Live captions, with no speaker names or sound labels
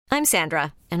I'm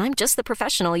Sandra, and I'm just the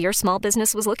professional your small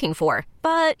business was looking for.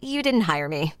 But you didn't hire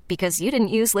me because you didn't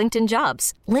use LinkedIn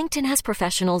Jobs. LinkedIn has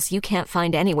professionals you can't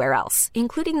find anywhere else,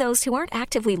 including those who aren't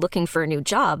actively looking for a new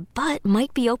job, but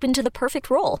might be open to the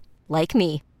perfect role, like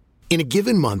me. In a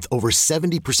given month, over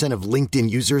 70% of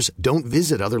LinkedIn users don't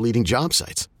visit other leading job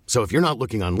sites. So if you're not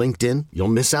looking on LinkedIn, you'll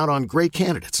miss out on great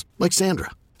candidates like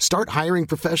Sandra. Start hiring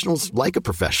professionals like a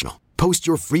professional. Post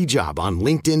your free job on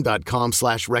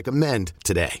linkedin.com/recommend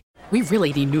today. We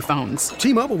really need new phones.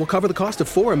 T-Mobile will cover the cost of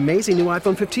 4 amazing new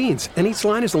iPhone 15s, and each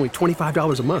line is only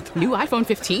 $25 a month. New iPhone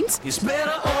 15s? It's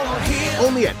better over here.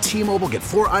 Only at T-Mobile, get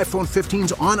 4 iPhone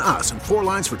 15s on us and 4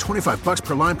 lines for $25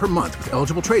 per line per month with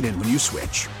eligible trade-in when you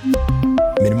switch.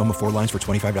 Minimum of 4 lines for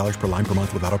 $25 per line per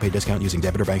month with autopay discount using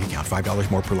debit or bank account. $5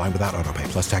 more per line without autopay,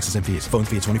 plus taxes and fees. Phone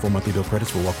fee at 24 monthly bill credits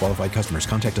for well-qualified customers.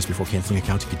 Contact us before canceling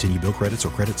account to continue bill credits or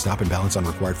credit stop and balance on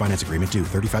required finance agreement due.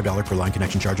 $35 per line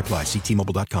connection charge applies. See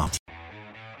T-Mobile.com.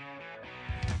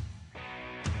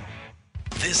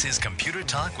 This is Computer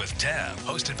Talk with Tab,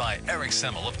 hosted by Eric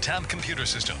Semmel of Tab Computer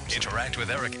Systems. Interact with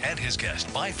Eric and his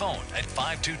guest by phone at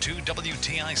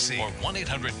 522-WTIC or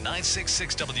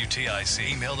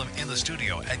 1-800-966-WTIC. Email them in the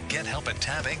studio at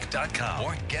gethelp@tabinc.com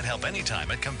or get help anytime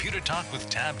at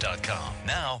computertalkwithtab.com.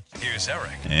 Now, here's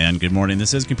Eric. And good morning.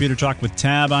 This is Computer Talk with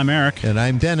Tab. I'm Eric. And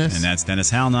I'm Dennis. And that's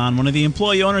Dennis Halnon, one of the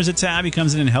employee owners at Tab. He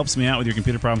comes in and helps me out with your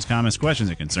computer problems, comments, questions,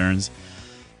 and concerns.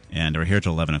 And we're here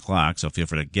till 11 o'clock, so feel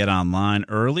free to get online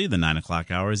early. The 9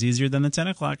 o'clock hour is easier than the 10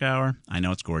 o'clock hour. I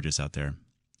know it's gorgeous out there.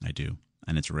 I do.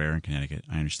 And it's rare in Connecticut.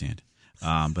 I understand.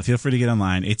 But feel free to get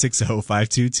online.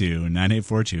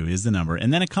 860-522-9842 is the number.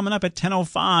 And then coming up at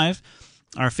 10:05,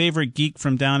 our favorite geek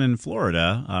from down in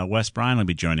Florida, Wes Bryan, will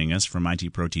be joining us from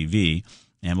IT Pro TV.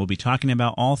 And we'll be talking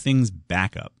about all things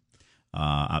backup.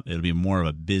 It'll be more of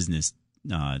a business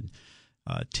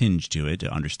tinge to it to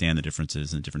understand the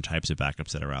differences and different types of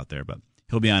backups that are out there. But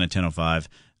he'll be on at 10:05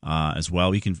 as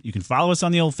well. You can follow us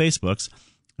on the old Facebooks.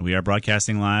 We are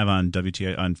broadcasting live on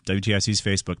WTIC's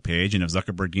Facebook page, and if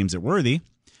Zuckerberg deems it worthy,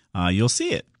 you'll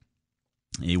see it.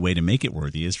 A way to make it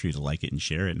worthy is for you to like it and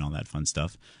share it and all that fun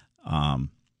stuff.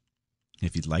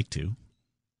 If you'd like to.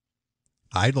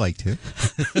 I'd like to.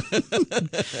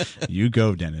 You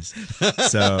go, Dennis.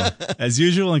 So, as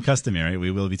usual and customary,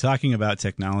 we will be talking about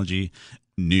technology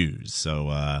news.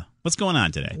 So, what's going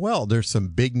on today? Well, there's some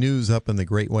big news up in the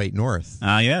Great White North.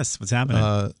 Yes. What's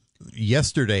happening?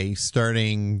 Yesterday,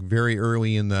 starting very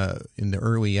early in the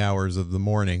early hours of the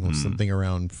morning, was something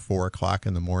around 4 o'clock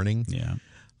in the morning. Yeah.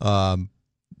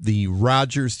 The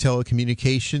Rogers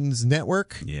Telecommunications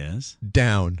Network. Yes.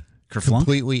 Down. Kerflunk?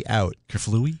 Completely out.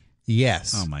 Kerflooey?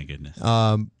 Yes. Oh my goodness.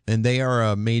 And they are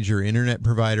a major internet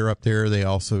provider up there. They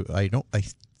also, I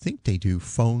think they do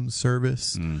phone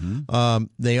service. Mm-hmm.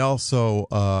 They also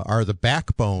are the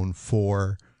backbone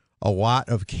for a lot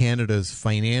of Canada's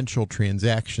financial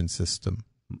transaction system.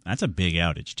 That's a big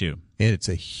outage too. And it's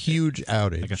a huge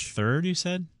outage. Like a third, you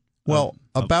said? Well,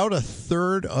 about a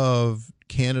third of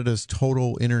Canada's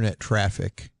total internet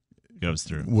traffic goes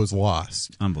through, was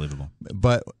lost. Unbelievable.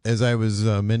 But as I was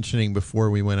mentioning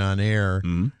before we went on air,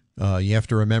 you have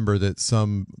to remember that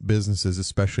some businesses,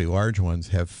 especially large ones,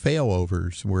 have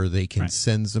failovers where they can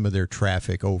send some of their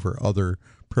traffic over other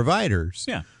providers.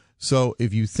 Yeah. So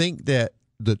if you think that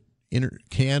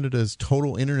Canada's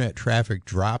total internet traffic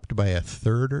dropped by a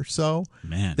third or so,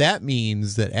 that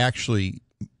means that actually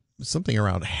something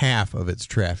around half of its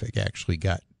traffic actually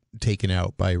got taken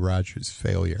out by Rogers'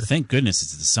 failure. Thank goodness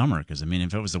it's the summer, because, I mean,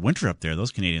 if it was the winter up there, those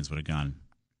Canadians would have gone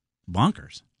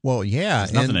bonkers. Well, yeah.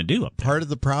 There's nothing to do up there. Part of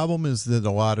the problem is that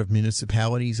a lot of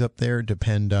municipalities up there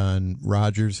depend on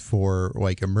Rogers for,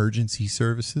 like, emergency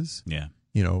services. Yeah.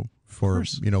 You know, for,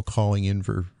 calling in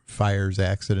for fires,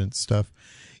 accidents, stuff.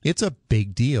 It's a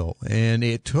big deal. And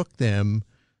it took them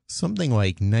something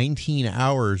like 19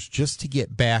 hours just to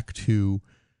get back to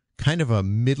kind of a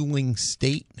middling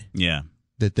state. Yeah.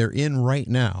 That they're in right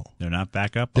now. They're not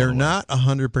back up? They're not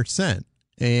 100%.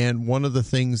 And one of the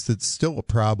things that's still a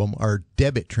problem are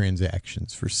debit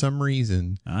transactions. For some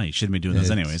reason... you shouldn't be doing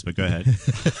those anyways, but go ahead.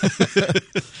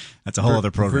 That's a whole other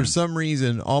program. For some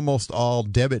reason, almost all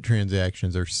debit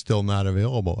transactions are still not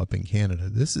available up in Canada.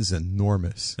 This is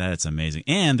enormous. That's amazing.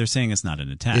 And they're saying it's not an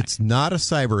attack. It's not a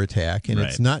cyber attack, and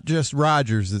it's not just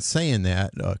Rogers that's saying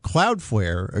that.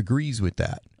 Cloudflare agrees with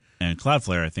that. And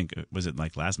Cloudflare, I think, was it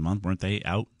like last month? Weren't they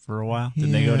out for a while?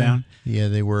 Didn't they go down? Yeah,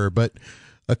 they were. But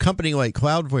a company like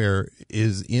Cloudflare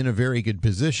is in a very good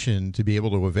position to be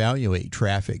able to evaluate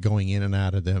traffic going in and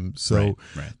out of them. So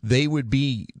they would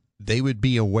be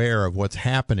aware of what's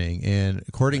happening. And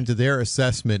according to their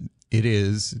assessment, it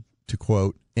is to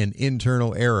quote, an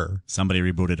internal error. Somebody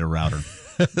rebooted a router.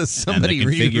 Somebody and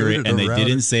rebooted and a they router.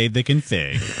 didn't save the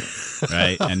config,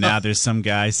 right? And now there's some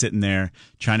guy sitting there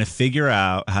trying to figure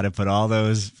out how to put all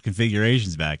those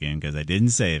configurations back in because I didn't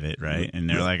save it, right? And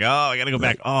they're like, "Oh, I got to go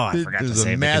back. Oh, I forgot to save the config." There's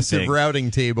a massive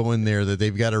routing table in there that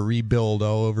they've got to rebuild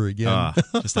all over again.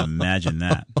 Just imagine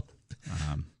that.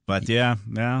 But yeah,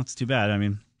 it's too bad. I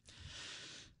mean,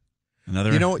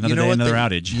 another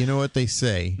outage. You know what they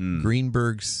say?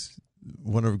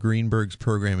 One of Greenberg's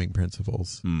programming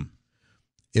principles.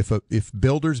 If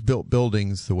builders built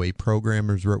buildings the way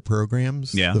programmers wrote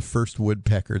programs, the first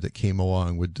woodpecker that came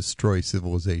along would destroy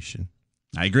civilization.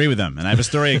 I agree with them, and I have a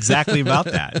story exactly about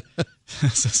that.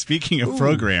 So speaking of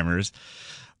programmers,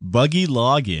 buggy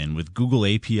login with Google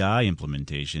API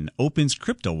implementation opens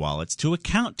crypto wallets to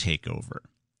account takeover.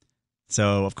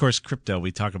 So, of course, crypto,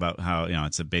 we talk about how,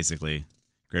 it's basically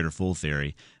greater fool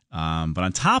theory. But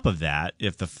on top of that,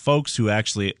 if the fools who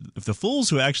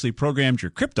actually programmed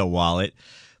your crypto wallet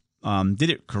did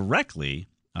it correctly,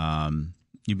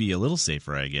 you'd be a little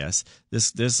safer, I guess.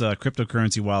 This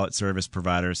cryptocurrency wallet service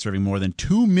provider serving more than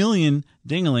 2 million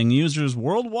Dingaling users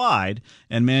worldwide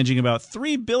and managing about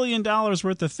 $3 billion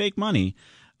worth of fake money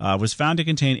was found to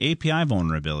contain API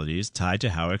vulnerabilities tied to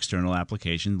how external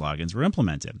application logins were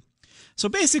implemented. So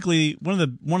basically,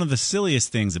 one of the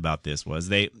silliest things about this was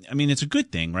it's a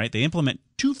good thing, right? They implement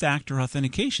two-factor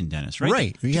authentication, Dennis, right?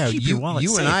 Right. To keep your wallet you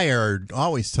safe. And I are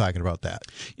always talking about that.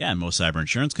 Yeah, and most cyber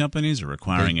insurance companies are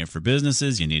requiring it for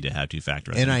businesses. You need to have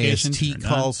two-factor authentication. NIST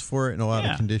calls for it in a lot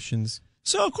of conditions.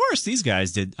 So, of course, these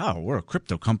guys we're a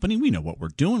crypto company. We know what we're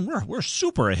doing. We're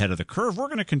super ahead of the curve. We're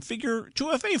going to configure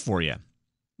 2FA for you.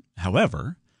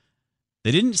 However,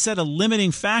 they didn't set a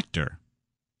limiting factor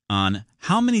on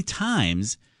how many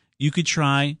times you could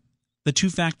try the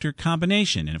two-factor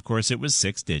combination, and of course, it was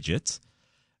 6 digits,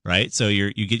 right? So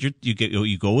you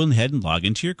go ahead and log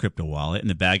into your crypto wallet, and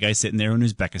the bad guy sitting there in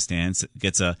Uzbekistan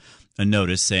gets a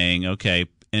notice saying, "Okay,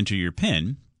 enter your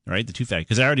PIN." Right, the two-factor,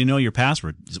 because I already know your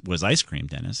password was ice cream,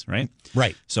 Dennis. Right.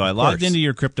 Right. So I logged into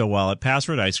your crypto wallet,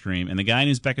 password ice cream, and the guy in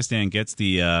Uzbekistan gets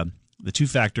the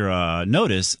two-factor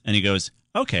notice, and he goes,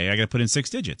 "Okay, I got to put in 6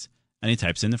 digits," and he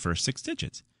types in the first 6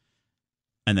 digits.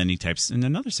 And then he types in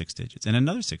another 6 digits, and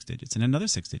another 6 digits, and another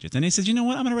 6 digits. And he says, "You know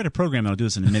what? I'm going to write a program that'll do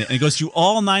this in a minute." And it goes through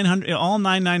all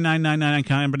 99999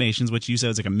 combinations, which you said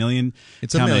is like a million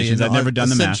combinations. I've never done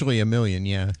the math. Essentially a million,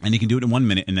 yeah. And he can do it in 1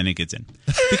 minute, and then it gets in.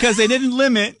 Because they didn't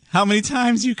limit how many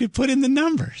times you could put in the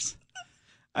numbers.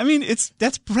 I mean,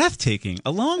 that's breathtaking.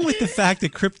 Along with the fact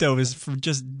that crypto is for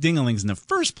just dingalings in the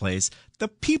first place, the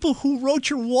people who wrote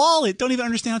your wallet don't even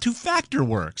understand how two-factor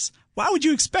works. Why would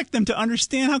you expect them to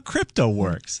understand how crypto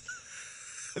works?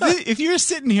 If you're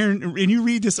sitting here and you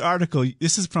read this article,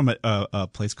 this is from a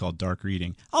place called Dark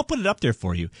Reading. I'll put it up there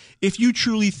for you. If you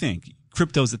truly think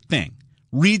crypto's a thing,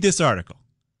 read this article.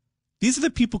 These are the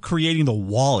people creating the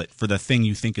wallet for the thing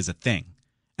you think is a thing.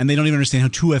 And they don't even understand how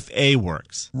 2FA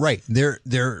works. Right.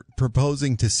 They're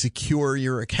proposing to secure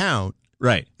your account.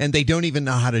 Right. And they don't even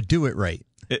know how to do it right.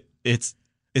 It's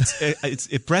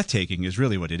breathtaking is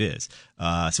really what it is.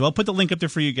 So I'll put the link up there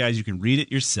for you guys. You can read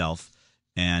it yourself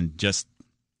and just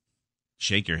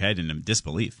shake your head in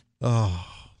disbelief. Oh,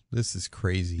 this is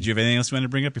crazy. Did you have anything else you want to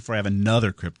bring up before I have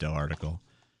another crypto article?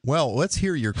 Well, let's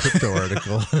hear your crypto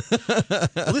article.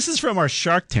 Well, this is from our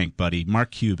Shark Tank buddy, Mark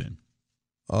Cuban.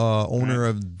 Owner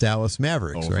of Dallas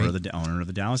Mavericks, right? Owner of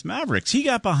the Dallas Mavericks. He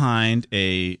got behind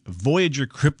a Voyager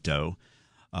crypto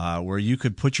where you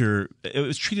could put it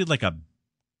was treated like a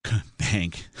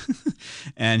bank.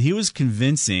 And he was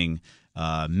convincing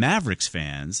Mavericks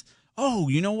fans, "Oh,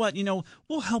 you know what?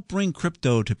 We'll help bring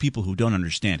crypto to people who don't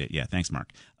understand it." Yeah, thanks,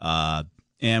 Mark.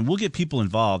 And we'll get people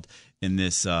involved in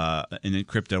this in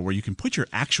crypto where you can put your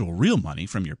actual real money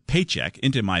from your paycheck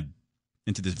into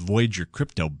this Voyager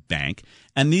crypto bank,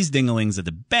 and these dingalings at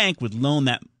the bank would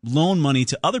loan money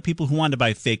to other people who wanted to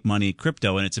buy fake money,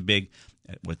 crypto, and it's a big,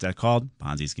 what's that called?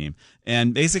 Ponzi scheme.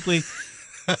 And basically,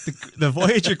 the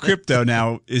Voyager crypto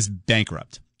now is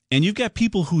bankrupt, and you've got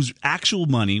people whose actual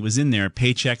money was in there,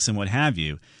 paychecks and what have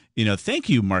you. Thank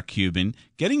you, Mark Cuban,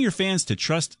 getting your fans to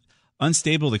trust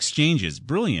unstable exchanges.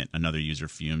 Brilliant, another user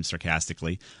fumed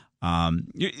sarcastically.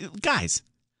 Guys,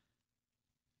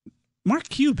 Mark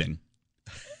Cuban,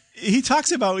 he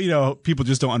talks about, people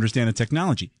just don't understand the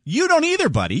technology. You don't either,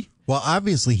 buddy. Well,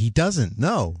 obviously he doesn't.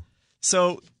 No.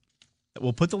 So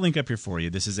we'll put the link up here for you.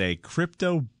 This is a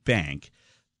crypto bank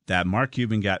that Mark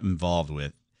Cuban got involved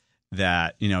with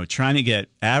that, trying to get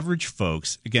average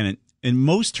folks, again, in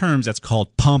most terms, that's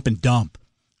called pump and dump,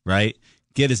 right?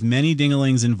 get as many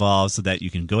dinglings involved so that you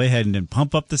can go ahead and then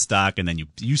pump up the stock, and then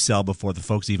you sell before the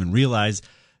folks even realize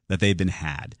that they've been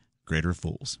had. Greater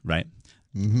fools, right?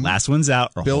 Mm-hmm. Last one's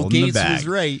out. Or Bill holding Gates the bag. was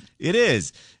right. It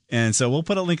is. And so we'll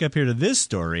put a link up here to this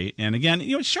story. And again,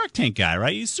 Shark Tank guy,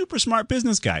 right? He's a super smart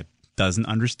business guy. Doesn't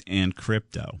understand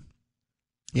crypto.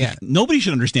 Yeah. Nobody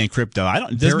should understand crypto.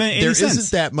 There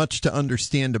isn't that much to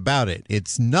understand about it.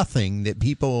 It's nothing that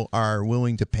people are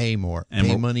willing to pay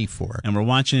money for. And we're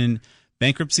watching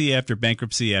bankruptcy after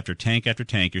bankruptcy after tank after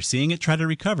tank. You're seeing it try to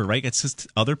recover, right? It's just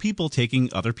other people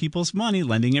taking other people's money,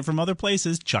 lending it from other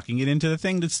places, chucking it into the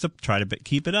thing to try to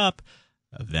keep it up.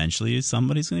 Eventually,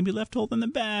 somebody's going to be left holding the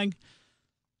bag.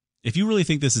 If you really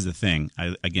think this is a thing,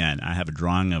 I have a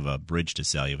drawing of a bridge to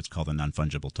sell you. It's called a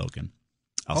non-fungible token.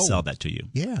 I'll sell that to you.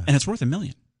 Yeah. And it's worth $1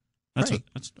 million. That's right.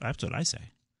 That's what I say.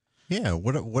 Yeah.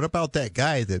 What about that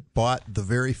guy that bought the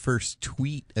very first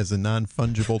tweet as a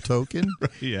non-fungible token?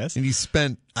 Yes. And he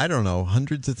spent, I don't know,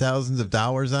 hundreds of thousands of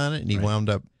dollars on it, and he wound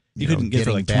up You couldn't get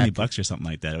for like $20 or something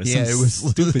like that. It was it was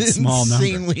stupid small number.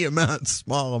 Insanely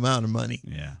small amount of money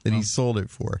that he sold it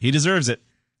for. He deserves it.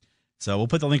 So we'll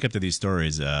put the link up to these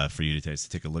stories for you to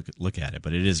take a look at it.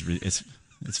 But it's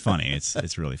funny.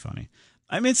 It's really funny.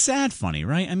 I mean, it's sad funny,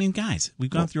 right? I mean, guys, we've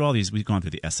gone through all these. We've gone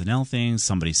through the SNL things.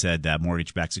 Somebody said that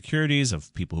mortgage-backed securities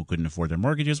of people who couldn't afford their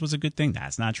mortgages was a good thing.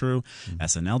 That's not true. Mm-hmm.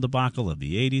 SNL debacle of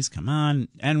the 80s. Come on.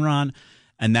 Enron.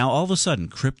 And now all of a sudden,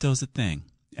 crypto's a thing.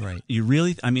 Right. You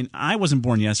really, I mean, I wasn't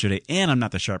born yesterday, and I'm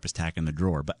not the sharpest tack in the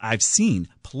drawer, but I've seen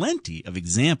plenty of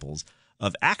examples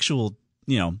of actual,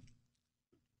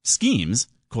 schemes,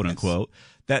 quote unquote,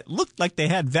 that looked like they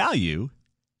had value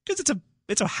because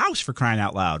it's a house, for crying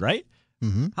out loud, right?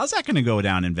 Mm-hmm. How's that going to go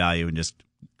down in value and just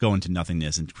go into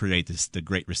nothingness and create the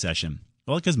Great Recession?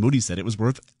 Well, because Moody's said it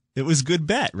was a good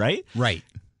bet, right? Right.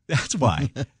 That's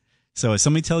why. So if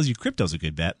somebody tells you crypto's a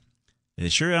good bet, I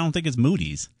don't think it's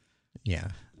Moody's. Yeah.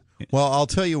 Well, I'll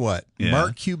tell you what. Yeah.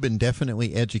 Mark Cuban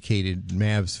definitely educated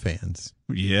Mavs fans.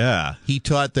 Yeah. He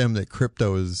taught them that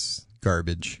crypto is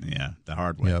garbage. Yeah, the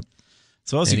hard way. Yep.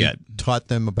 So what else you got? Taught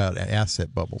them about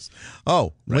asset bubbles.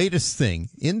 Oh, latest thing.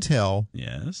 Intel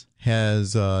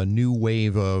has a new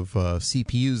wave of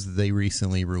CPUs that they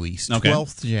recently released. Okay.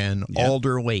 12th gen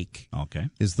Alder Lake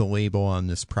is the label on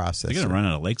this processor. They're going to run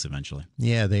out of lakes eventually.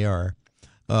 Yeah, they are.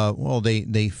 Well,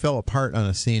 they fell apart on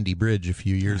a sandy bridge a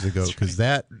few years ago because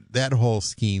that whole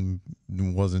scheme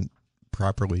wasn't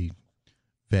properly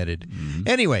vetted. Mm-hmm.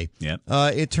 Anyway,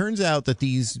 it turns out that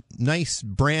these nice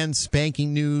brand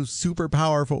spanking new super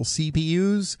powerful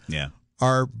CPUs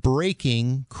are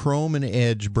breaking Chrome and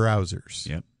Edge browsers.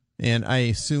 Yep. And I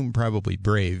assume probably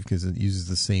Brave because it uses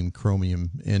the same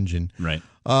Chromium engine. Right.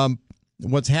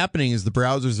 What's happening is the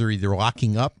browsers are either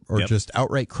locking up or just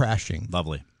outright crashing.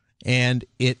 Lovely. And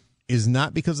it is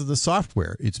not because of the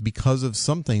software. It's because of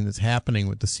something that's happening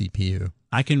with the CPU.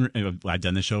 I've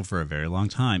done the show for a very long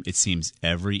time. It seems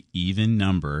every even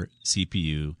number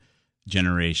CPU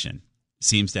generation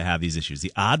seems to have these issues.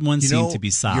 The odd ones seem to be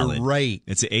solid. You're right.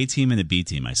 It's the A team and the B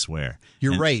team, I swear.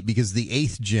 You're right, because the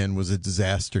 8th gen was a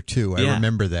disaster too. I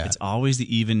remember that. It's always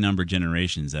the even number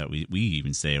generations that we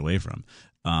even stay away from.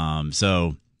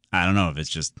 So I don't know if it's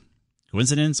just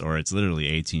coincidence or it's literally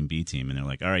A team, B team, and they're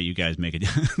like, all right, you guys make it.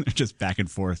 They're just back and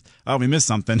forth. Oh, we missed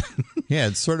something. Yeah,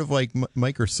 it's sort of like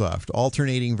Microsoft.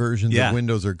 Alternating versions of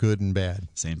Windows are good and bad.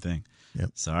 Same thing. Yep.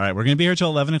 So, all right, we're going to be here till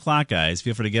 11 o'clock, guys.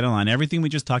 Feel free to get online. Everything we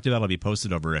just talked about will be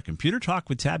posted over at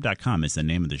computertalkwithtab.com. It's the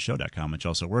name of the show.com, which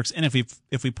also works. And if we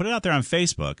put it out there on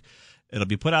Facebook, it'll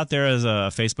be put out there as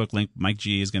a Facebook link. Mike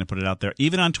G is going to put it out there.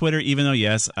 Even on Twitter, even though,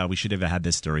 yes, we should have had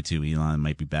this story too. Elon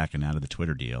might be backing out of the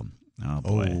Twitter deal. Oh,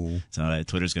 boy. Oh. So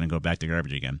Twitter's going to go back to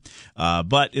garbage again.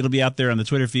 But it'll be out there on the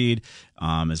Twitter feed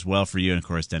as well for you. And, of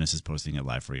course, Dennis is posting it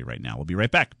live for you right now. We'll be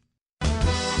right back.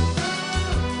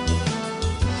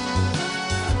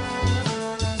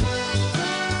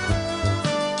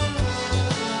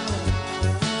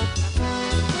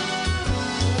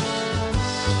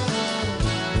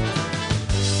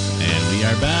 And we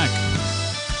are back.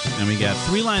 And we got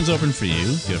 3 lines open for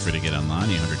you. Feel free to get online,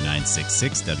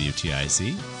 800-966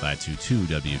 WTIC,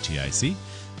 522-WTIC.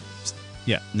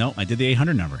 Yeah, no, I did the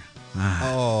 800 number.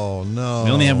 Oh, no. We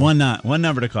only have one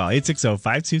number to call.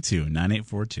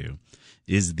 860-522-9842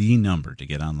 is the number to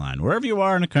get online. Wherever you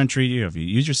are in the country, if you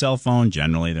use your cell phone,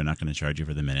 generally they're not going to charge you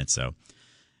for the minute. So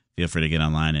feel free to get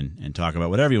online and talk about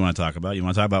whatever you want to talk about. You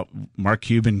want to talk about Mark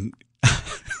Cuban,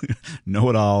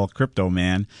 know-it-all crypto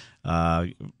man,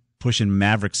 pushing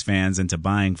Mavericks fans into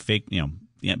buying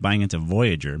buying into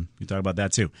Voyager. We can talk about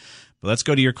that too. But let's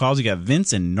go to your calls. You got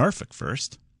Vince in Norfolk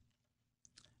first.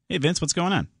 Hey, Vince, what's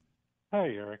going on? Hi,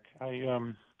 Eric.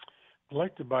 I I'd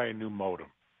like to buy a new modem.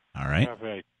 All right. I have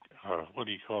a, what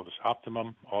do you call this,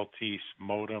 Optimum Altice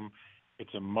modem.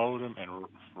 It's a modem and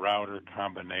router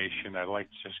combination. I'd like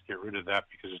to just get rid of that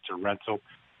because it's a rental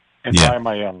and buy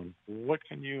my own. What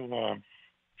can you,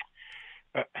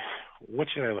 what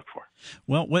should I look for?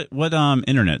 Well, what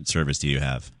internet service do you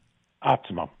have?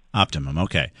 Optimum. Optimum,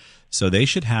 okay. So they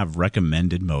should have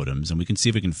recommended modems, and we can see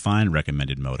if we can find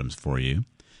recommended modems for you.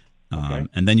 Okay.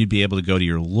 And then you'd be able to go to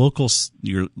your local,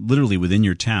 you're literally within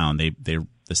your town. The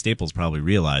Staples probably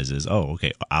realizes, oh,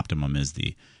 okay, Optimum is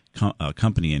the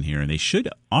company in here, and they should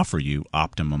offer you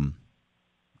Optimum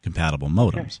compatible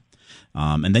modems.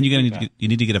 Okay. And then you're going to you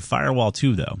need to get a firewall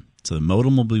too, though. So the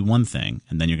modem will be one thing,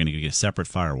 and then you're going to get a separate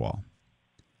firewall.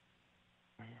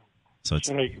 So it's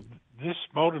this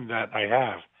modem that I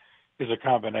have is a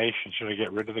combination. Should I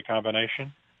get rid of the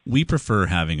combination? We prefer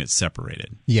having it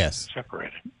separated. Yes.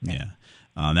 Separated. Yeah.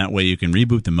 That way you can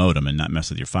reboot the modem and not mess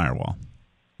with your firewall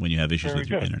when you have issues with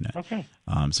your internet. Okay.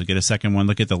 So get a second one.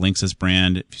 Look at the Linksys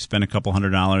brand. If you spend a couple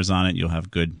 $100 on it, you'll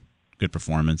have good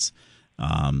performance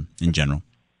in general.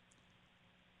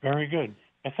 Very good.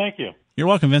 Thank you. You're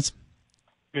welcome, Vince.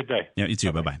 Good day. Yeah, you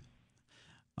too. Bye-bye.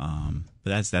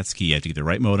 But that's key. You have to get the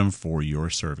right modem for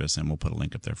your service, and we'll put a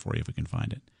link up there for you if we can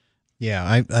find it.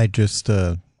 Yeah, I just...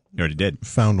 you already did.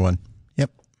 Found one.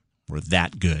 Yep. We're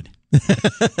that good.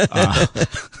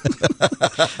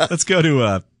 Let's go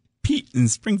to Pete in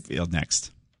Springfield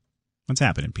next. What's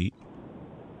happening, Pete?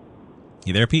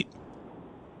 You there, Pete?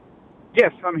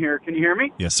 Yes, I'm here. Can you hear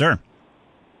me? Yes, sir.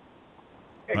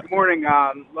 Hey, good morning.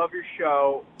 Love your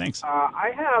show. Thanks.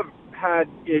 I have had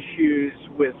issues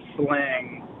with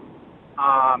Sling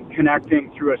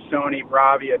connecting through a Sony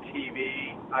Bravia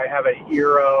TV. I have an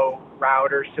Eero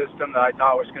router system that I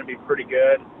thought was going to be pretty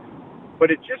good, but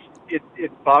it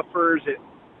buffers,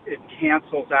 it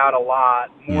cancels out a lot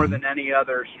more than any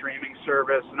other streaming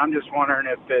service, and I'm just wondering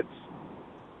if it's,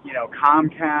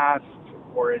 Comcast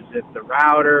or is it the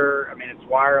router? I mean, it's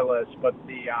wireless, but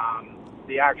the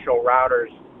actual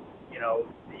routers,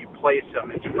 you place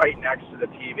them, it's right next to the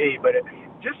TV, but it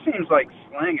just seems like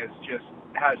Sling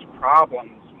has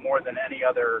problems more than any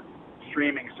other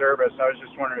streaming service. I was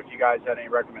just wondering if you guys had any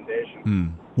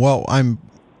recommendations. Well,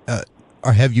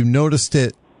 have you noticed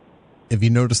it? Have you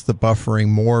noticed the buffering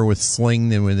more with Sling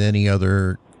than with any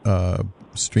other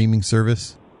streaming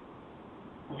service?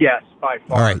 Yes, by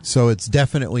far. All right, so it's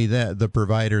definitely the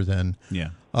provider then. Yeah.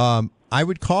 I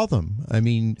would call them. I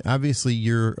mean, obviously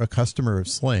you're a customer of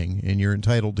Sling and you're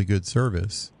entitled to good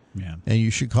service. Yeah. And you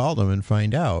should call them and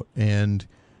find out. And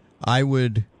I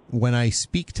would, when I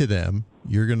speak to them,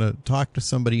 you're going to talk to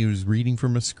somebody who's reading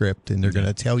from a script, and they're going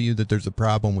to tell you that there's a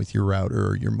problem with your router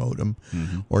or your modem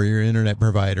or your internet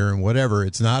provider and whatever.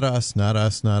 It's not us.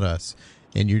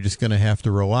 And you're just going to have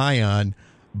to rely on.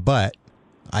 But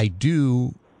I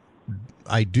do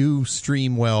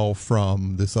stream well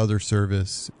from this other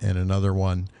service and another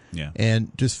one. Yeah.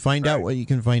 And just find out what you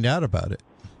can find out about it.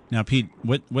 Now, Pete,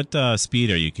 what speed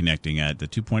are you connecting at? The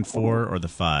 2.4 or the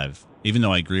 5? Even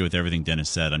though I agree with everything Dennis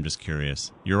said, I'm just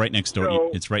curious. You're right next door. So,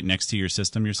 it's right next to your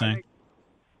system, you're saying?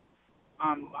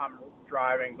 I'm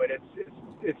driving, but it's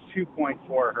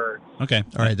 2.4 hertz. Okay.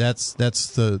 All right. That's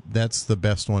the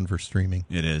best one for streaming.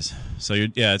 It is. So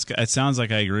it sounds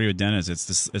like I agree with Dennis. It's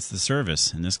the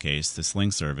service in this case, the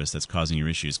Sling service, that's causing your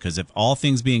issues. Because if all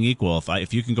things being equal,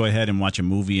 if you can go ahead and watch a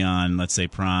movie on, let's say,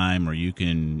 Prime, or you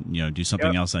can do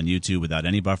something else on YouTube without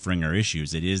any buffering or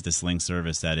issues, it is the Sling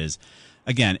service that is.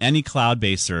 Again, any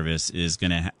cloud-based service is going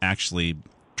to actually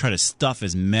try to stuff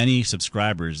as many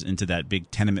subscribers into that big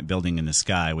tenement building in the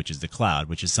sky, which is the cloud,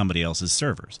 which is somebody else's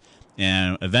servers.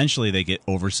 And eventually they get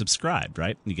oversubscribed,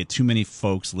 right? You get too many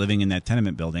folks living in that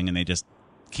tenement building, and they just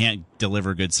can't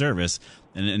deliver good service.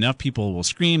 And enough people will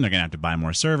scream, they're going to have to buy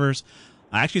more servers.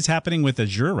 Actually, it's happening with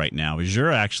Azure right now. Azure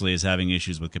actually is having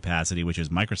issues with capacity, which is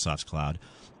Microsoft's cloud,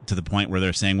 to the point where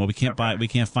they're saying, well, we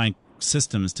can't find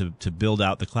systems to build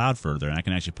out the cloud further. And I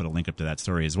can actually put a link up to that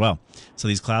story as well. So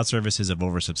these cloud services have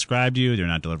oversubscribed you. They're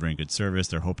not delivering good service.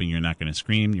 They're hoping you're not going to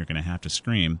scream. You're going to have to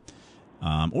scream.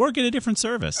 Or get a different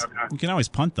service. Okay. You can always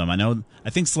punt them. I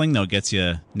think Sling, though, gets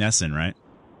you Nessun, right?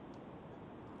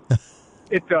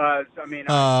 It does. I mean,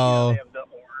 they have the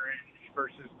orange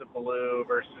versus the blue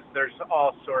versus there's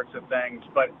all sorts of things.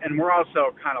 And we're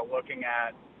also kind of looking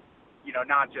at,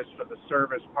 not just for the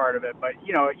service part of it, but,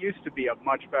 it used to be a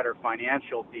much better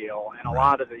financial deal. And a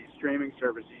lot of these streaming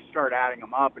services, you start adding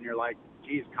them up and you're like,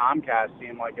 geez, Comcast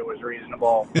seemed like it was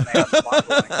reasonable when they had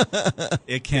the bundling.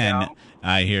 It can. You know?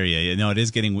 I hear you. No,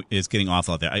 it's getting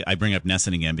awful out there. I bring up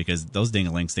Nesson again because those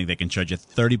ding-a-lings think they can charge you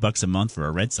 $30 a month for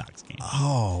a Red Sox game.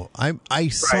 Oh, I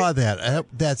saw that.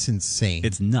 That's insane.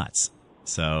 It's nuts.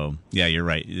 So yeah, you're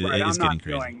right. It is getting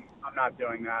crazy. I'm not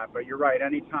doing that, but you're right.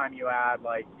 Anytime you add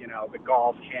the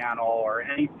Golf Channel or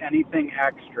anything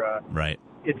extra, right,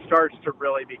 it starts to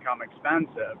really become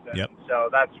expensive. And so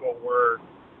that's what we're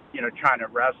trying to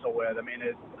wrestle with. I mean,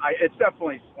 it's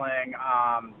definitely Sling.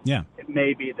 It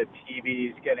may be the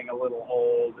TV's getting a little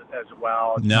old as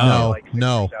well. It's No. 6 or 7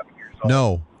 years old.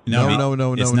 No.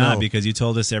 It's not because you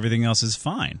told us everything else is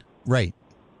fine. Right.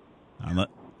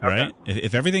 Right?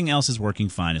 If everything else is working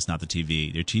fine, it's not the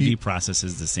TV. Your TV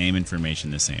processes the same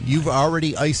information the same You've way.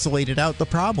 already isolated out the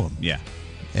problem. Yeah.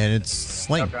 And it's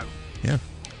Sling. Okay. Yeah.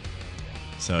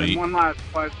 So one last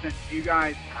question. Do you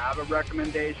guys have a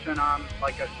recommendation on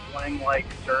a Sling-like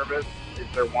service? Is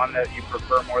there one that you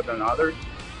prefer more than others?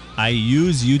 I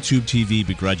use YouTube TV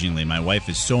begrudgingly. My wife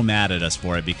is so mad at us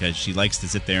for it because she likes to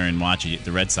sit there and watch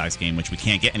the Red Sox game, which we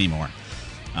can't get anymore.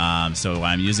 So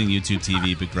I'm using YouTube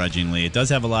TV begrudgingly. It does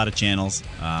have a lot of channels,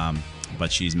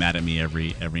 but she's mad at me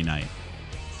every night.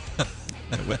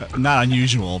 Not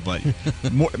unusual, but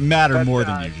more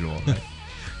than usual. Right?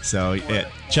 So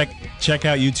check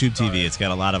out YouTube TV. It's got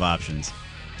a lot of options.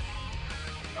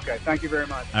 Okay, thank you very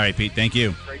much. All right, Pete. Thank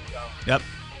you. Great show. Yep.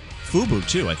 Fubu,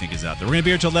 too, I think, is out there. We're going to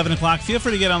be here till 11 o'clock. Feel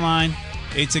free to get online.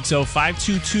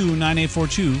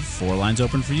 860-522-9842. 4 lines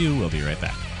open for you. We'll be right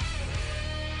back.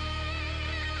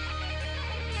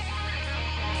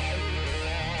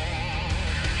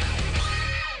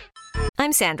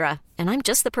 I'm Sandra, and I'm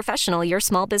just the professional your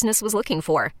small business was looking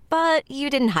for. But you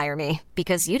didn't hire me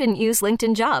because you didn't use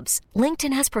LinkedIn Jobs.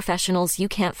 LinkedIn has professionals you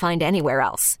can't find anywhere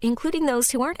else, including those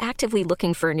who aren't actively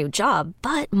looking for a new job,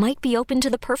 but might be open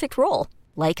to the perfect role,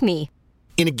 like me.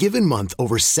 In a given month,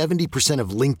 over 70%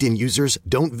 of LinkedIn users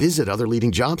don't visit other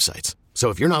leading job sites. So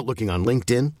if you're not looking on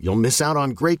LinkedIn, you'll miss out on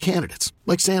great candidates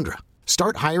like Sandra.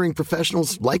 Start hiring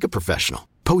professionals like a professional.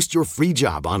 Post your free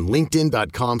job on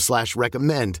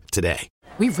linkedin.com/recommend today.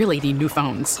 We really need new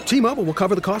phones. T-Mobile will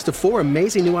cover the cost of 4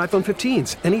 amazing new iPhone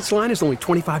 15s, and each line is only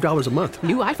 $25 a month.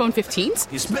 New iPhone 15s?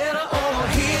 It's better over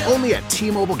here. Only at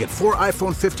T-Mobile, get 4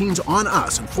 iPhone 15s on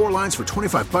us and 4 lines for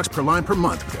 $25 per line per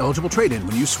month with eligible trade-in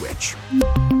when you switch.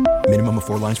 Minimum of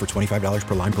 4 lines for $25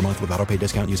 per line per month with auto-pay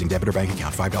discount using debit or bank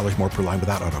account. $5 more per line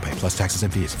without auto-pay, plus taxes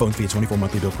and fees. Phone fee at 24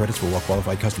 monthly bill credits for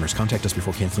well-qualified customers. Contact us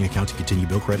before canceling account to continue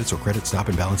bill credits or credit stop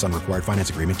and balance on required finance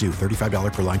agreement due.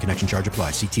 $35 per line connection charge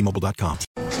applies. See T-Mobile.com.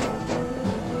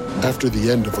 After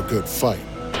the end of a good fight,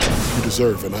 you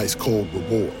deserve an ice-cold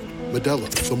reward. Modelo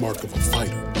is the mark of a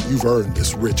fighter. You've earned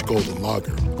this rich golden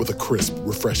lager with a crisp,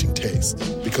 refreshing taste.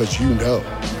 Because you know,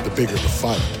 the bigger the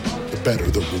fight, the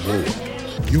better the reward.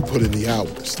 You put in the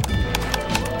hours,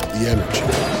 the energy,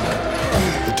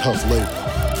 the tough labor.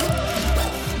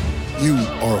 You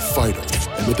are a fighter,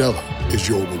 and Modelo is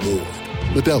your reward.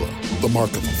 Modelo, the mark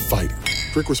of a fighter.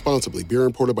 Drink responsibly. Beer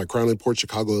imported by Crown Imports,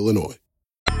 Chicago, Illinois.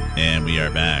 And we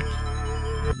are back.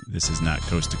 This is not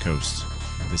Coast to Coast.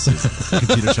 This is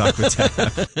Computer Talk with Tab.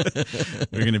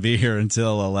 We're going to be here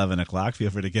until 11 o'clock.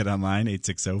 Feel free to get online,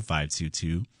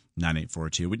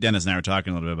 860-522-9842. Dennis and I were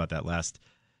talking a little bit about that last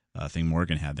thing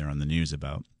Morgan had there on the news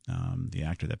about the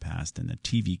actor that passed and the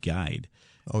TV Guide.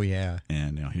 Oh, yeah.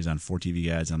 And he was on 4 TV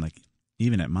Guides. I'm like,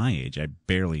 even at my age, I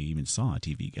barely even saw a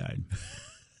TV Guide.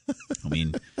 I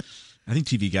mean, I think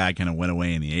TV Guide kind of went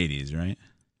away in the 80s, right?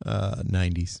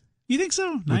 90s. You think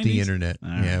so? 90s? With the internet.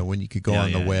 Right. Yeah, when you could go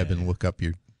on the web and look up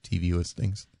your TV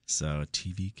listings. So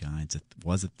TV Guides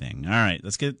was a thing. All right,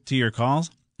 let's get to your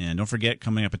calls. And don't forget,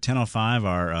 coming up at 10:05,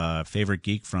 our favorite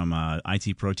geek from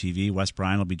IT Pro TV, Wes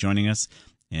Bryan, will be joining us.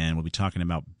 And we'll be talking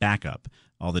about backup,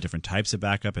 all the different types of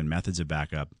backup and methods of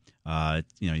backup.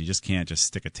 You just can't just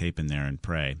stick a tape in there and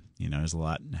pray. There's a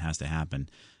lot that has to happen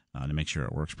to make sure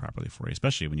it works properly for you,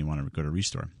 especially when you want to go to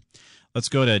restore. Let's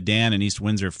go to Dan in East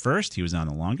Windsor first. He was on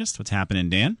the longest. What's happening,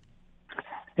 Dan?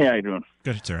 Hey, how you doing?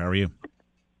 Good, sir. How are you?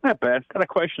 Not bad. Got a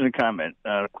question and comment.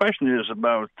 The question is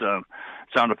about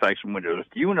sound effects in Windows.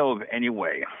 Do you know of any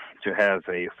way to have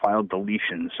a file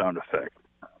deletion sound effect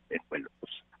in Windows?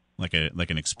 Like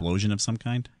an explosion of some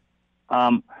kind?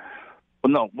 Well,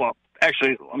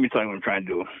 actually, let me tell you what I'm trying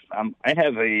to do. I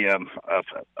have a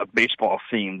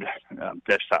baseball-themed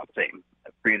desktop theme.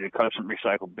 I've created custom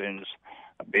recycle bins,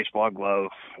 a baseball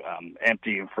glove,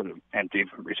 empty for the empty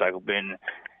recycle bin,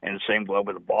 and the same glove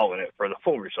with a ball in it for the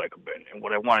full recycle bin. And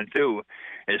what I want to do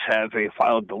is have a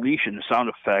file deletion sound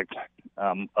effect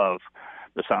of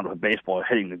the sound of a baseball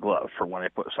hitting the glove for when I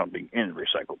put something in the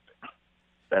recycle bin.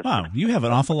 Wow, you have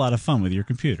an awful lot of fun with your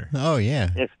computer. Oh, yeah.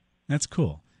 That's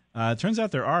cool. It turns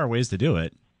out there are ways to do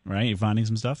it, right? You're finding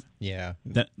some stuff? Yeah.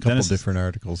 A couple different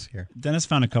articles here. Dennis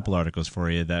found a couple articles for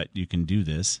you that you can do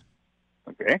this.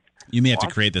 Okay. You may have to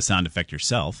create the sound effect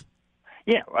yourself.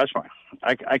 Yeah, well, that's fine.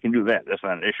 I can do that. That's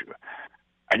not an issue.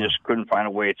 I just couldn't find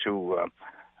a way to.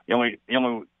 The only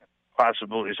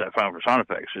possibilities I found for sound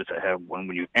effects is to have one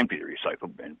when you empty the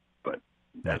recycle bin. But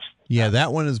that's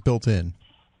that one is built in.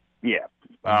 Yeah.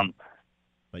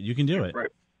 But you can do it. Right.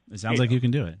 It sounds like you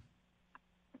can do it.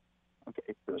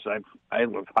 Okay, because I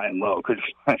live high and low because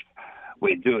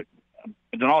we do it.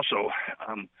 But then also,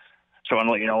 so I want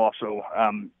to let you know also,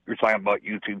 you're talking about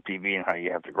YouTube TV and how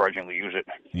you have to grudgingly use it.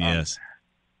 Yes.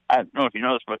 I don't know if you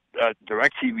know this, but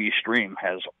DirecTV Stream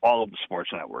has all of the sports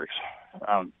networks.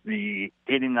 The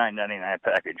 $89.99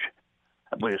 package,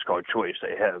 I believe it's called Choice.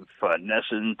 They have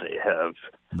NESN, they have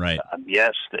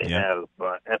yes, they have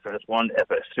FS1,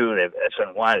 FS2, they have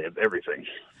SNY, they have everything.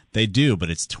 They do, but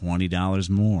it's $20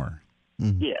 more.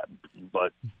 Mm-hmm. Yeah,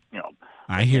 but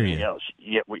I hear you. Else,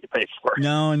 you get what you pay for.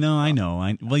 No, I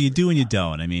know. Well, you do and you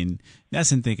don't. I mean,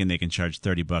 NESN thinking they can charge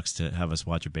 $30 to have us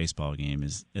watch a baseball game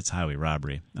it's highway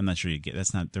robbery. I'm not sure you get.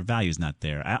 That's not their value's not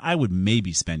there. I would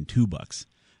maybe spend $2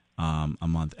 a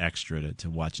month extra to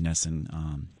watch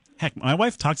NESN. Heck, my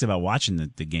wife talks about watching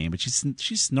the game, but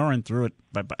she's snoring through it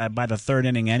by the third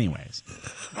inning anyways.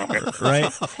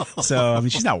 Right? So, I mean,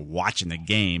 she's not watching the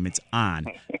game. It's on.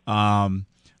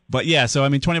 But yeah, so I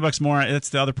mean, $20 more. That's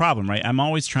the other problem, right? I'm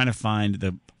always trying to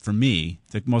find for me,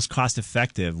 the most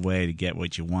cost-effective way to get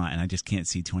what you want, and I just can't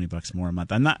see $20 more a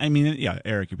month.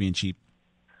 Eric, you're being cheap.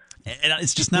 And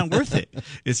it's just not worth it.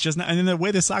 It's just not. And then the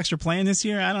way the Sox are playing this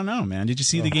year, I don't know, man. Did you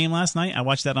see the game last night? I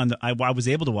watched that I was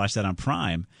able to watch that on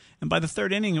Prime, and by the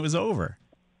third inning, it was over.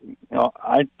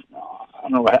 I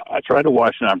don't know. I tried to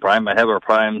watch it on Prime. I have a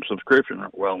Prime subscription.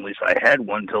 Well, at least I had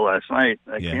one till last night.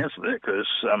 I canceled it because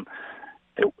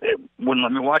it wouldn't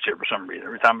let me watch it for some reason.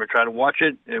 Every time I tried to watch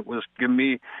it, it was giving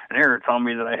me an error telling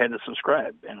me that I had to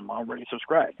subscribe, and I'm already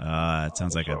subscribed. It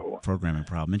sounds like a programming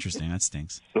problem. Interesting. That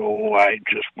stinks. So I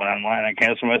just went online and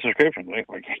canceled my subscription.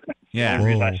 Yeah. The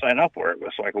reason I signed up for it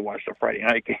was so I could watch the Friday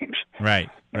night games. Right.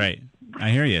 I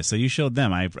hear you. So you showed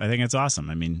them. I think it's awesome.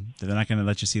 I mean, if they're not going to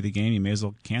let you see the game, you may as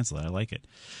well cancel it. I like it.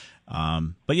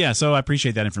 But yeah, so I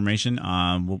appreciate that information.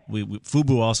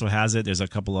 Fubo also has it. There's a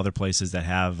couple other places that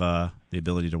have the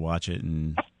ability to watch it,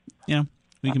 and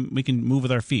we can move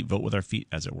with our feet, vote with our feet,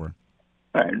 as it were.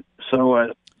 All right. So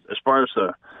as far as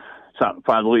the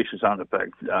Find the Leash sound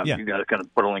effect, you guys going to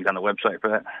put a link on the website for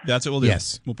that? That's what we'll do.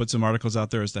 Yes, we'll put some articles out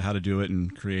there as to how to do it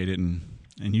and create it, and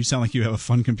you sound like you have a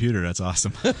fun computer. That's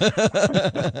awesome. Awesome.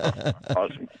 All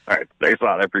right. Thanks a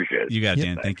lot. I appreciate it. You got it,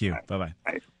 Dan. Thank you. Bye-bye.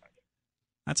 Thanks.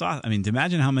 That's awesome. I mean,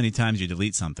 imagine how many times you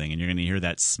delete something and you're going to hear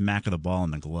that smack of the ball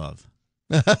in the glove.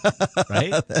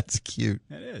 Right? That's cute.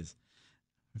 It is.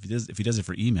 If he does it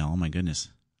for email, oh my goodness.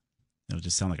 It'll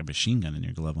just sound like a machine gun in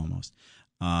your glove almost.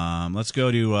 Let's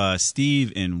go to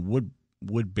Steve in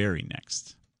Woodbury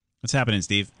next. What's happening,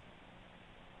 Steve?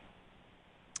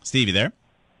 Steve, you there?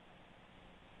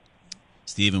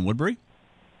 Steve in Woodbury?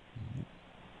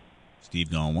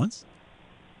 Steve going once?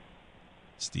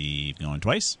 Steve going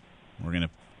twice? We're going to,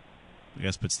 I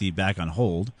guess, put Steve back on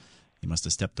hold. He must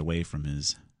have stepped away from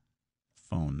his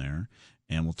phone there.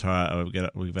 And we'll try.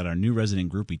 We've got our new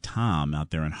resident groupie, Tom, out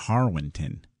there in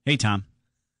Harwinton. Hey, Tom.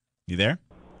 You there?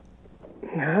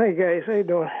 Hi, guys. How you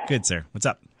doing? Good, sir. What's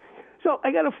up? So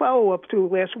I got a follow-up to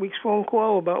last week's phone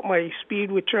call about my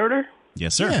speed with Charter.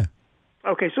 Yes, sir. Yeah.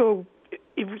 Okay, so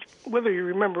whether you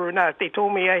remember or not, they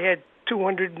told me I had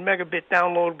 200 megabit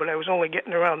download, but I was only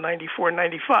getting around 94,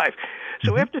 95.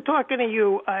 So after talking to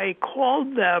you, I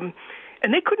called them,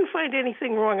 and they couldn't find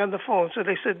anything wrong on the phone, so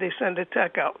they said they send a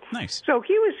tech out. Nice. So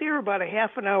he was here about a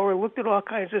half an hour, looked at all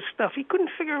kinds of stuff. He couldn't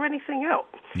figure anything out.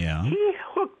 Yeah. He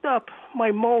hooked up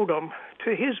my modem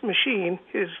to his machine,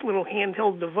 his little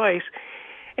handheld device,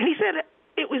 and he said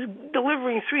it was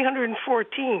delivering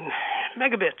 314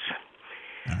 megabits.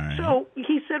 All right. So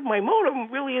he said my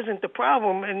modem really isn't the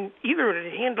problem, and either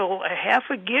it'd handle a half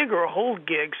a gig or a whole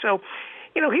gig. So,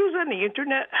 he was on the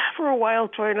internet for a while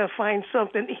trying to find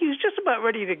something. He was just about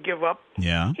ready to give up.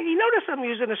 Yeah. And he noticed I'm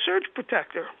using a surge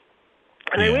protector.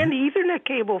 And I ran the Ethernet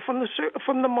cable from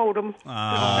the modem to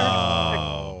the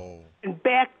surge and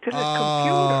back to the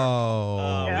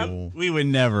computer. We would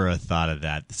never have thought of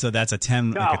that. So that's a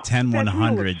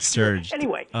 10100 surge.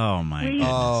 Anyway. Oh, my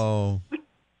goodness.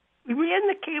 We ran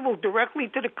the cable directly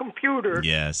to the computer.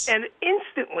 Yes. And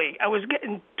instantly, I was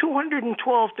getting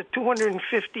 212 to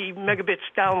 250 megabits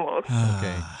download.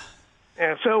 Okay.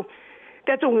 Yeah, so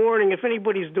that's a warning. If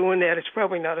anybody's doing that, it's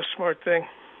probably not a smart thing.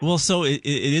 Well, so it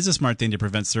is a smart thing to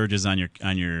prevent surges on your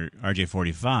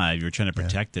RJ45. You're trying to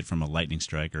protect it from a lightning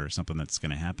strike or something that's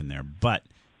going to happen there. But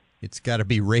it's got to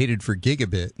be rated for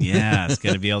gigabit. Yeah, it's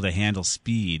got to be able to handle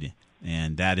speed.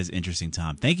 And that is interesting,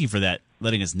 Tom. Thank you for that,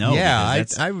 letting us know. Yeah,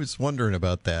 I was wondering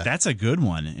about that. That's a good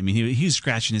one. I mean, he was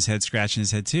scratching his head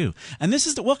too. And this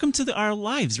is welcome to our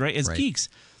lives, right? As geeks,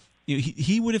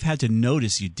 he would have had to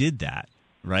notice you did that,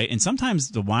 right? And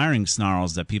sometimes the wiring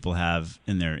snarls that people have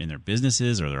in their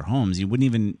businesses or their homes, you wouldn't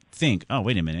even think, oh,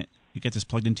 wait a minute, you get this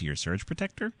plugged into your surge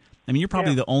protector. I mean, you're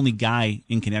probably the only guy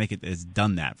in Connecticut that has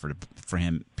done that for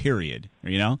him. Period.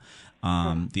 You know.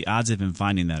 The odds of him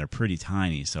finding that are pretty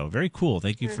tiny. So very cool.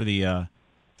 Thank you for the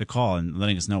call and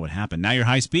letting us know what happened. Now you're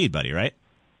high speed, buddy, right?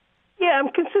 Yeah, I'm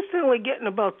consistently getting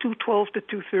about 212 to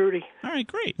 230. All right,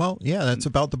 great. Well, yeah, that's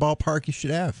about the ballpark you should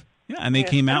have. Yeah, and they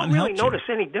came out and helped you. I don't really notice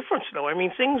any difference, though. I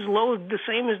mean, things load the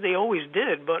same as they always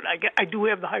did, but I do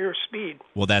have the higher speed.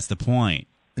 Well, that's the point.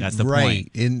 That's the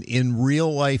point. point. In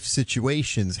real life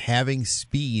situations, having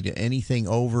speed anything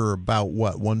over about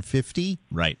 150,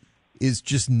 right, is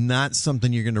just not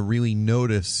something you're going to really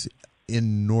notice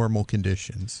in normal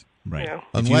conditions. Right. Yeah.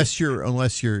 Unless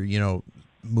you're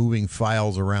moving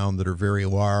files around that are very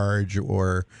large,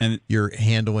 or you're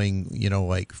handling,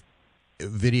 like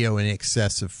video in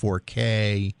excess of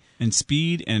 4K. And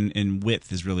speed and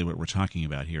width is really what we're talking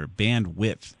about here.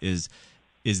 Bandwidth is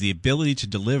the ability to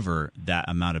deliver that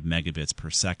amount of megabits per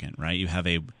second, right? You have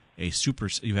think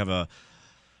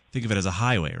of it as a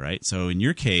highway, right? So in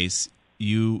your case,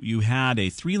 you had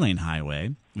a 3-lane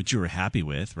highway, which you were happy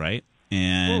with, right?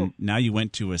 And now you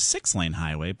went to a 6-lane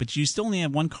highway, but you still only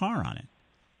have one car on it.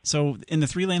 So in the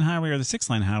 3-lane highway or the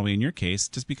 6-lane highway, in your case,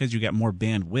 just because you got more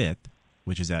bandwidth,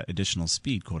 which is that additional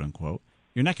speed, quote unquote,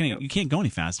 you can't go any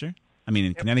faster. I mean,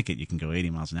 in Connecticut, you can go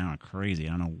 80 miles an hour. Crazy. I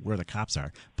don't know where the cops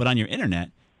are. But on your internet,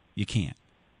 you can't,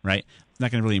 right? It's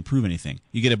not going to really improve anything.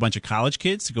 You get a bunch of college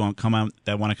kids that want to come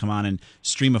on and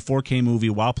stream a 4K movie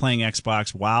while playing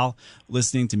Xbox, while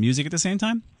listening to music at the same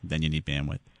time. Then you need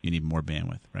bandwidth. You need more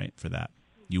bandwidth, right, for that.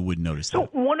 You would notice that. So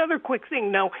one other quick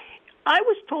thing. Now, I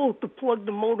was told to plug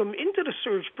the modem into the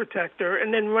surge protector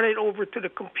and then run it over to the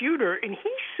computer, and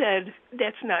he said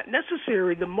that's not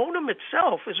necessary. The modem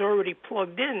itself is already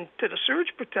plugged in to the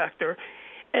surge protector,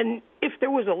 and if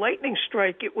there was a lightning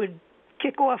strike, it would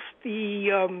kick off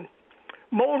the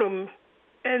modem,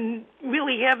 and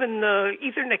really having the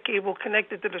Ethernet cable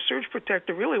connected to the surge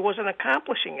protector really wasn't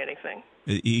accomplishing anything.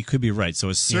 You could be right. So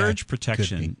a surge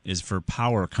protection is for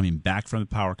power coming back from the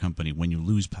power company when you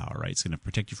lose power, right? It's going to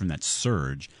protect you from that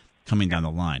surge coming down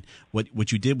the line.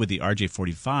 What you did with the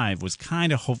RJ45 was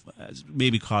kind of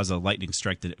maybe cause a lightning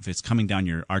strike that if it's coming down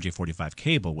your RJ45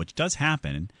 cable, which does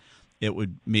happen, it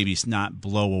would maybe not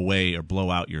blow away or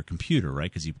blow out your computer,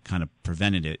 right? Because you kind of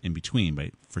prevented it in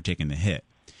between for taking the hit.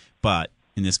 But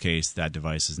in this case, that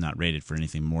device is not rated for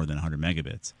anything more than 100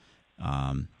 megabits.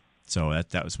 So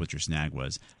that was what your snag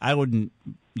was. I wouldn't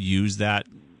use that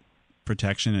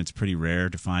protection. It's pretty rare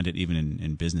to find it, even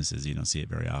in businesses. You don't see it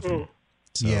very often.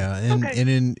 So. Yeah,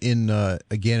 and in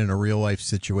again, in a real life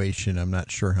situation, I'm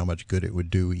not sure how much good it would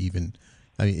do. Even,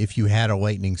 I mean, if you had a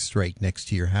lightning strike next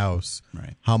to your house,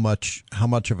 right, how much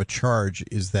of a charge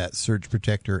is that surge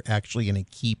protector actually going to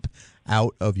keep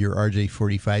out of your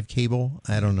RJ45 cable?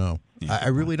 I don't know. Yeah, I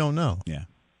really don't know. Yeah.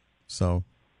 So.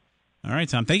 All right,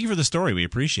 Tom. Thank you for the story. We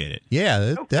appreciate it.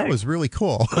 Yeah, that was really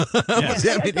cool. I was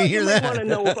happy to hear that. I want to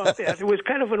know about that. It was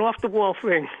kind of an off-the-wall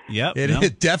thing. Yep.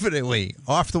 It definitely.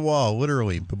 Off the wall,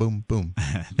 literally. Boom, boom.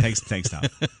 Thanks, Tom.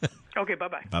 Okay,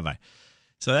 bye-bye. Bye-bye.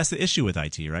 So that's the issue with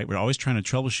IT, right? We're always trying to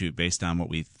troubleshoot based on what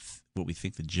we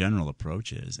think the general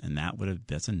approach is, and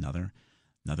that's another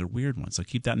weird one. So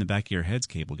keep that in the back of your heads,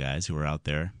 cable guys who are out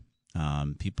there.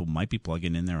 People might be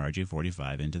plugging in their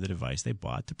RJ45 into the device they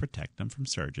bought to protect them from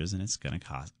surges, and it's going to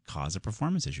cause a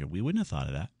performance issue. We wouldn't have thought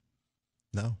of that.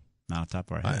 No. Not off the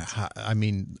top of our heads. I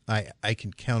mean, I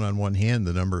can count on one hand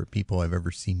the number of people I've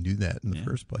ever seen do that in the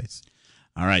first place.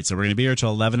 All right, so we're going to be here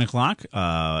till 11 o'clock.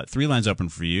 3 lines open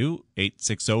for you.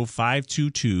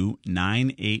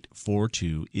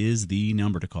 860-522-9842 is the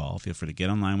number to call. Feel free to get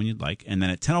online when you'd like. And then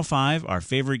at 10:05, our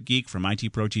favorite geek from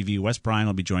IT Pro TV, Wes Bryan,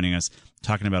 will be joining us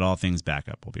talking about all things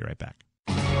backup. We'll be right back.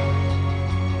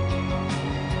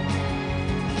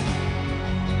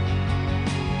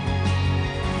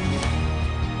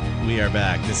 We are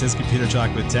back. This is Computer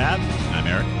Talk with Tab. I'm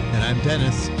Eric. And I'm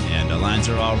Dennis. And the lines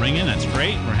are all ringing. That's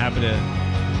great. We're happy to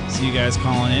see you guys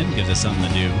calling in. Gives us something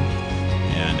to do.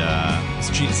 And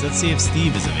let's see if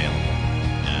Steve is available.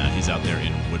 He's out there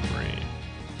in Woodbury.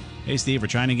 Hey, Steve, we're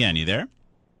trying again. You there?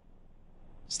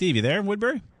 Steve, you there in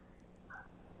Woodbury? I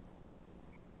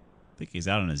think he's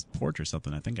out on his porch or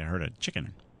something. I think I heard a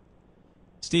chicken.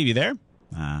 Steve, you there?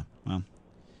 Well,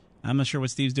 I'm not sure what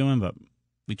Steve's doing, but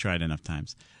we tried enough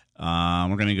times.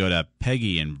 We're going to go to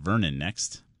Peggy and Vernon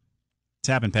next. What's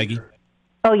happened, Peggy?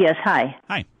 Oh, yes. Hi.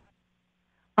 Hi.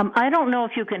 I don't know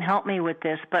if you can help me with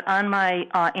this, but on my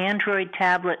Android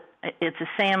tablet, it's a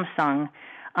Samsung.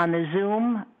 On the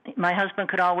Zoom, my husband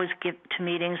could always get to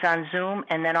meetings on Zoom,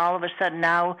 and then all of a sudden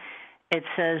now it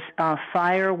says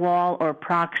firewall or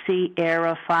proxy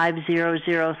error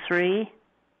 5003.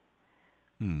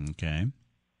 Okay.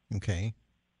 Okay.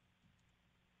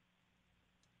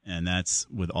 And that's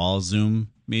with all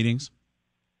Zoom meetings?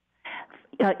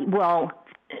 No,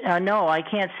 I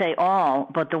can't say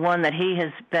all, but the one that he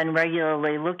has been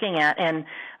regularly looking at. And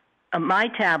my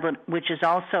tablet, which is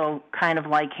also kind of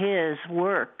like his,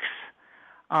 works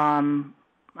on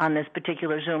this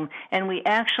particular Zoom. And we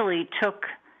actually took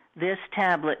this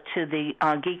tablet to the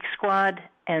Geek Squad,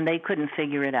 and they couldn't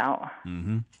figure it out.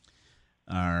 Mm-hmm.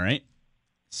 All right.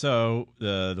 So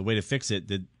the way to fix it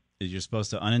is you're supposed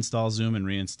to uninstall Zoom and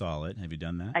reinstall it. Have you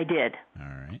done that? I did. All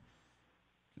right.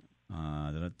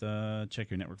 Check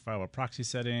your network firewall proxy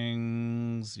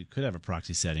settings. You could have a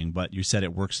proxy setting, but you said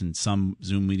it works in some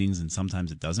Zoom meetings and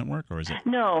sometimes it doesn't work, or is it?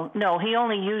 No. He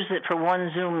only used it for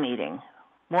one Zoom meeting,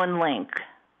 one link.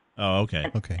 Oh, okay.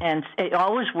 And it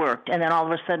always worked, and then all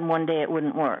of a sudden one day it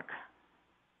wouldn't work.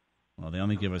 Well, they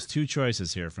only give us two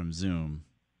choices here from Zoom.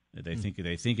 They think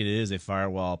it is a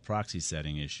firewall proxy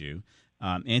setting issue.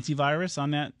 Antivirus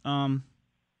on that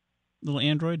little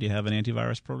Android? Do you have an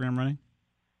antivirus program running?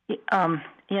 I'm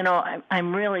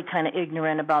really kind of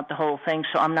ignorant about the whole thing,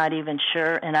 so I'm not even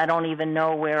sure, and I don't even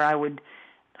know where I would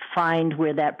find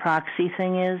where that proxy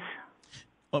thing is.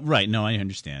 Well, right. No, I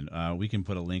understand. We can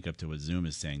put a link up to what Zoom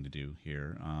is saying to do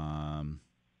here,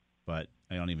 but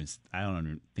I don't even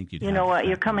think you'd. You know what?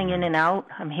 You're coming in and out.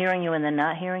 I'm hearing you and then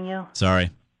not hearing you.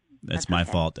 Sorry. That's my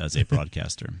fault as a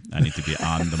broadcaster. I need to be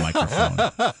on the microphone.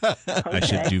 Okay. I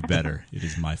should do better. It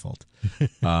is my fault.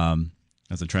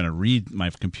 As I'm trying to read my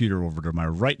computer over to my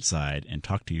right side and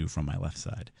talk to you from my left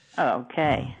side.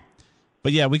 Okay.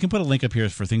 But yeah, we can put a link up here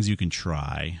for things you can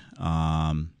try.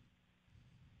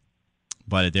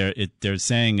 But they're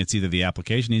saying it's either the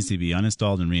application needs to be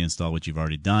uninstalled and reinstalled, which you've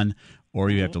already done,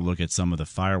 or you have to look at some of the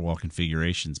firewall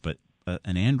configurations. But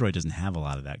an Android doesn't have a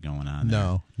lot of that going on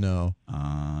there. No.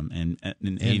 And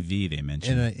AV they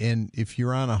mentioned. And if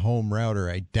you're on a home router,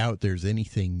 I doubt there's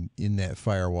anything in that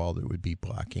firewall that would be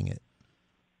blocking it.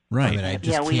 Right. I mean, I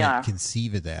just can't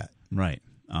conceive of that. Right.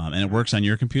 And it works on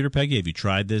your computer, Peggy? Have you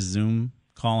tried this Zoom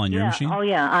call on your machine? Oh,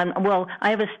 yeah. I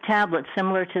have a tablet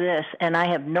similar to this, and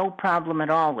I have no problem at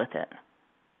all with it.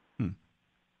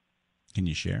 Can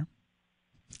you share?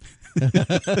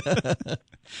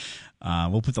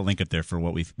 We'll put the link up there for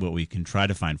what we can try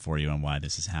to find for you on why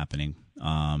this is happening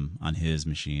on his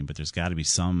machine. But there's got to be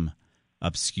some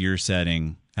obscure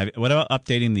setting. What about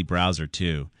updating the browser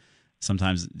too?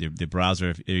 Sometimes the browser,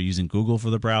 if you're using Google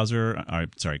for the browser,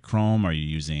 Chrome, are you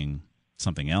using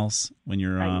something else when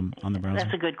you're on the browser?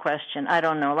 That's a good question. I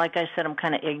don't know. Like I said, I'm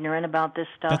kind of ignorant about this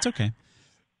stuff. That's okay.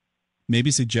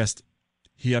 Maybe suggest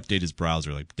he update his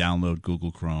browser, like download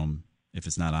Google Chrome if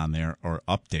it's not on there, or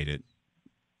update it.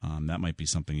 That might be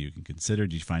something you can consider.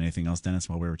 Did you find anything else, Dennis,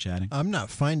 while we were chatting? I'm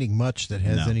not finding much that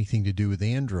has anything to do with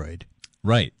Android.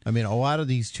 Right. I mean, a lot of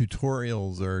these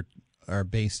tutorials are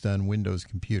based on Windows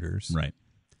computers. Right.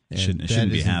 It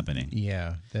shouldn't be happening.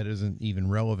 Yeah, that isn't even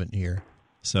relevant here.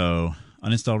 So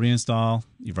uninstall, reinstall,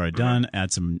 you've already done.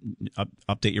 Add some,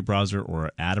 update your browser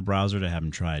or add a browser to have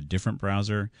them try a different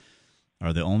browser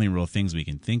are the only real things we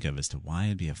can think of as to why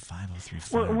it'd be a 503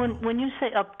 firewall. Well, when you say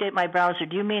update my browser,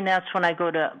 do you mean that's when I go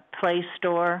to Play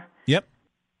Store? Yep.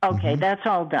 Okay, that's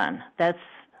all done. They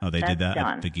did that?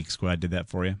 Done. The Geek Squad did that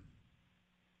for you?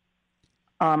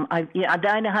 I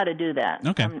know how to do that.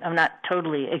 Okay. I'm not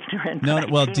totally ignorant. No,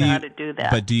 but I do know how to do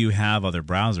that. But do you have other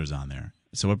browsers on there?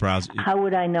 So what browser? How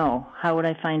would I know? How would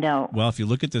I find out? Well, if you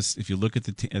look at this,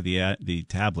 the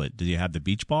tablet, do you have the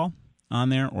Beach Ball on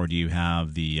there, or do you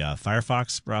have the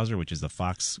Firefox browser, which is the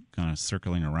fox kind of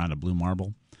circling around a blue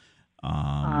marble?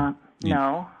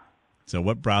 No. So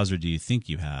what browser do you think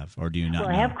you have, or do you not?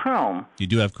 Well, I have Chrome. You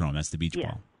do have Chrome. That's the Beach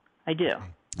Ball. I do.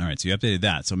 All right. So you updated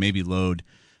that. So maybe load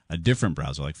a different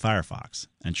browser like Firefox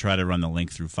and try to run the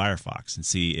link through Firefox and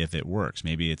see if it works.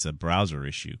 Maybe it's a browser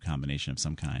issue combination of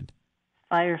some kind.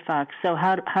 Firefox. So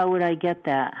how would I get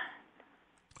that?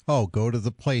 Oh, go to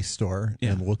the Play Store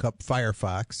and look up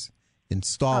Firefox,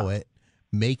 install it,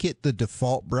 make it the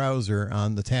default browser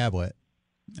on the tablet,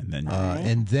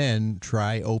 and then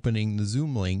try opening the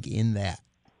Zoom link in that.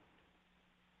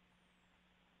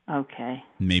 Okay.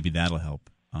 Maybe that'll help.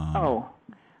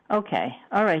 Okay.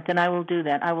 All right, then I will do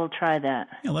that. I will try that.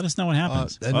 Yeah, let us know what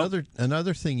happens.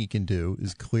 Another thing you can do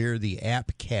is clear the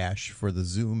app cache for the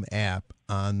Zoom app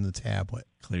on the tablet.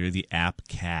 Clear the app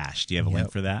cache. Do you have a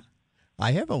link for that?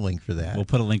 I have a link for that. We'll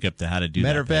put a link up to how to do that.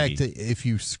 Matter of fact, if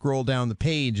you scroll down the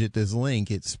page at this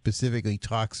link, it specifically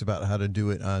talks about how to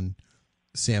do it on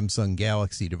Samsung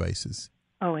Galaxy devices.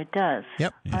 Oh, it does?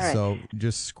 Yep. All right. So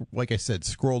just, like I said,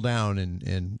 scroll down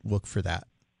and look for that.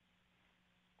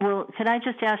 Well, can I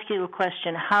just ask you a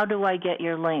question? How do I get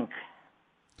your link?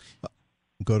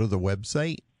 Go to the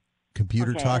website,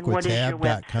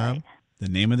 computertalkwithtab.com. The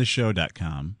name of the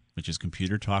show.com, which is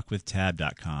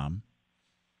computertalkwithtab.com.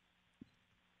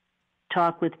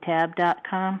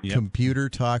 Talkwithtab.com? Yep. Computer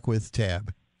Talk with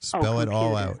Tab. Spell it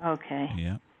all out. Okay.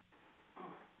 Yeah.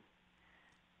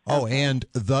 Oh, and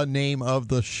the name of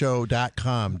the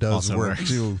show.com does also work works.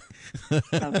 too.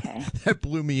 Okay. That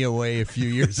blew me away a few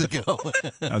years ago.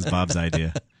 That was Bob's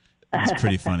idea. It's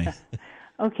pretty funny.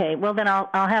 Okay. Well, then I'll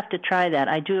have to try that.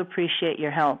 I do appreciate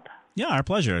your help. Yeah, our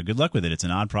pleasure. Good luck with it. It's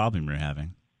an odd problem you're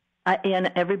having.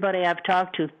 And everybody I've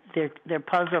talked to, they're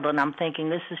puzzled, and I'm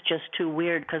thinking this is just too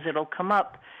weird because it'll come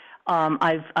up.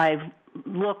 I've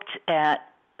looked at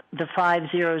the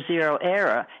 500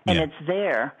 era, and it's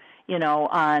there,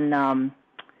 on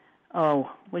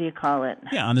what do you call it?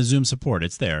 Yeah, on the Zoom support,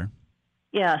 it's there.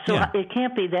 Yeah, so it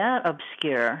can't be that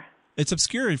obscure. It's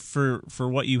obscure for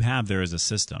what you have there as a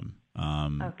system.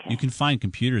 You can find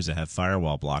computers that have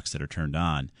firewall blocks that are turned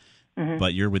on. Mm-hmm.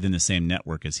 But you're within the same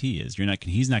network as he is.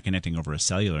 He's not connecting over a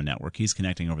cellular network. He's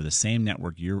connecting over the same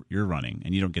network you're running,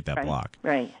 and you don't get that block.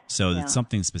 Right. So it's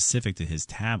something specific to his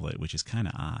tablet, which is kind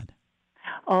of odd.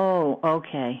 Oh,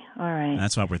 okay. All right. And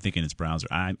that's why we're thinking it's browser.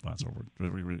 As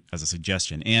a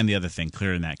suggestion. And the other thing,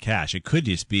 clearing that cache. It could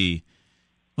just be,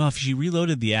 well, if you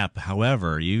reloaded the app,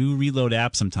 however, you reload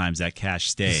apps sometimes, that cache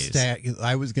stays.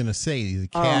 I was going to say, the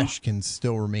cache can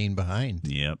still remain behind.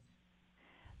 Yep.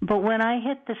 But when I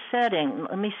hit the setting,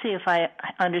 let me see if I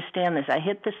understand this. I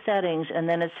hit the settings, and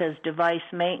then it says device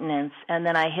maintenance, and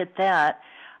then I hit that.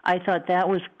 I thought that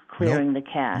was clearing the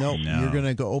cache. Nope. No. You're going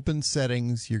to go open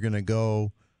settings. You're going to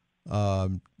go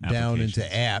down into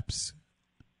apps.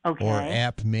 Okay. Or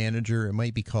app manager. It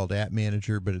might be called app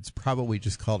manager, but it's probably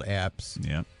just called apps.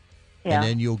 Yep. And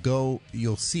then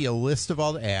you'll see a list of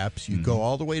all the apps. You go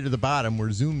all the way to the bottom where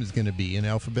Zoom is going to be in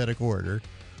alphabetical order.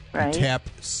 Right. You tap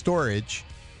storage.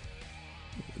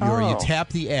 Or you tap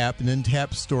the app and then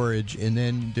tap storage, and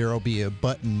then there will be a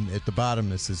button at the bottom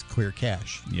that says clear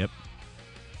cache. Yep.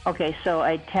 Okay, so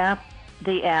I tap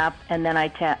the app and then I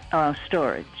tap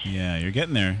storage. Yeah, you're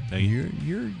getting there.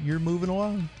 You're moving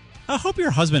along. I hope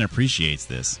your husband appreciates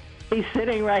this. He's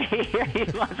sitting right here. He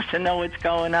wants to know what's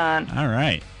going on. All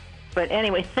right. But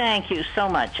anyway, thank you so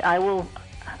much. I will.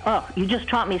 Oh, you just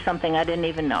taught me something I didn't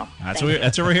even know. That's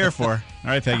what we're here for. All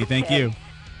right, Peggy. Thank you.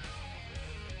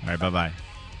 All right, bye-bye.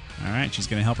 All right, she's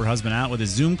going to help her husband out with a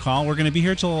Zoom call. We're going to be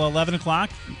here till 11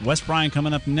 o'clock. Wes Bryan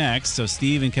coming up next. So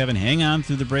Steve and Kevin, hang on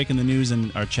through the break in the news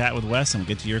and our chat with Wes, and we'll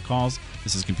get to your calls.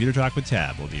 This is Computer Talk with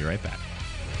Tab. We'll be right back.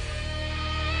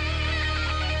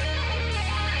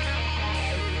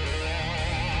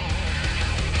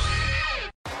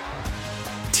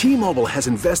 T-Mobile has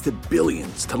invested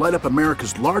billions to light up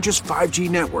America's largest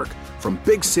 5G network, from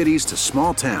big cities to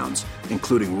small towns,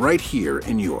 including right here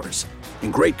in yours.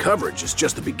 And great coverage is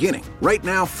just the beginning. Right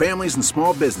now, families and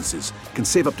small businesses can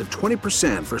save up to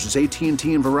 20% versus AT&T and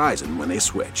Verizon when they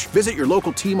switch. Visit your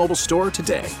local T-Mobile store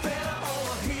today.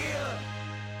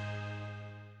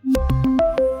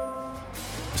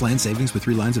 Plan savings with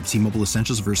 3 lines of T-Mobile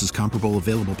Essentials versus comparable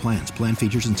available plans. Plan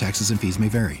features and taxes and fees may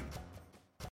vary.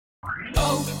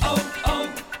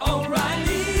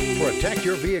 Protect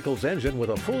your vehicle's engine with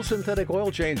a full synthetic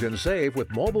oil change and save with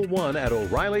Mobil 1 at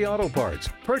O'Reilly Auto Parts.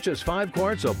 Purchase 5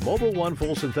 quarts of Mobil 1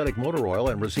 full synthetic motor oil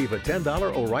and receive a $10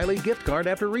 O'Reilly gift card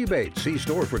after rebate. See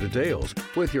store for details.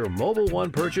 With your Mobil 1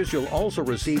 purchase, you'll also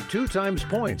receive 2 times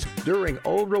points during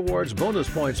O Rewards Bonus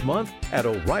Points Month at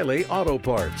O'Reilly Auto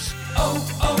Parts.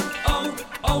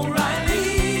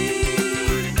 O'Reilly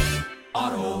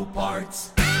Auto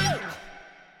Parts.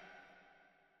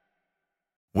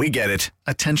 We get it.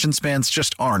 Attention spans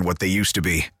just aren't what they used to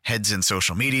be. Heads in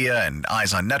social media and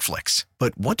eyes on Netflix.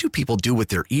 But what do people do with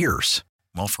their ears?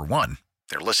 Well, for one,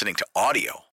 they're listening to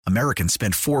audio. Americans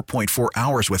spend 4.4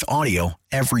 hours with audio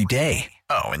every day.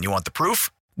 Oh, and you want the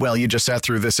proof? Well, you just sat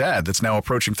through this ad that's now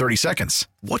approaching 30 seconds.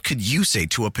 What could you say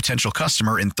to a potential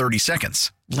customer in 30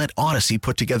 seconds? Let Odyssey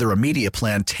put together a media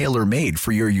plan tailor-made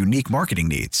for your unique marketing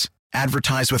needs.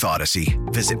 Advertise with Odyssey.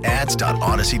 Visit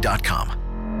ads.odyssey.com.